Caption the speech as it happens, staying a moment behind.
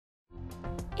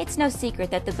It's no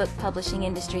secret that the book publishing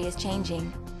industry is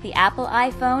changing. The Apple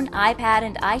iPhone, iPad,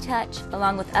 and iTouch,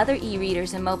 along with other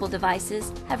e-readers and mobile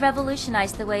devices, have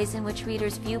revolutionized the ways in which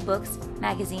readers view books,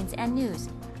 magazines, and news.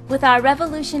 With our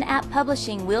Revolution App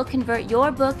Publishing, we'll convert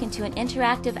your book into an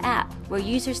interactive app where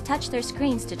users touch their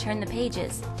screens to turn the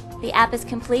pages. The app is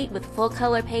complete with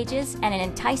full-color pages and an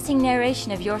enticing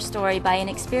narration of your story by an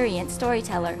experienced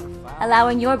storyteller,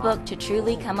 allowing your book to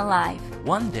truly come alive.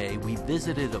 One day, we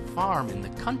visited a farm in the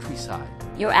countryside.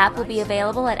 Your app will be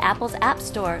available at Apple's App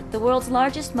Store, the world's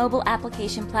largest mobile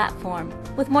application platform.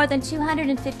 With more than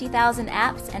 250,000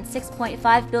 apps and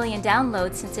 6.5 billion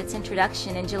downloads since its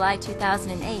introduction in July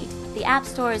 2008, the App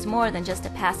Store is more than just a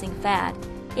passing fad.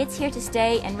 It's here to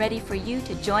stay and ready for you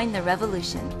to join the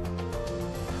revolution.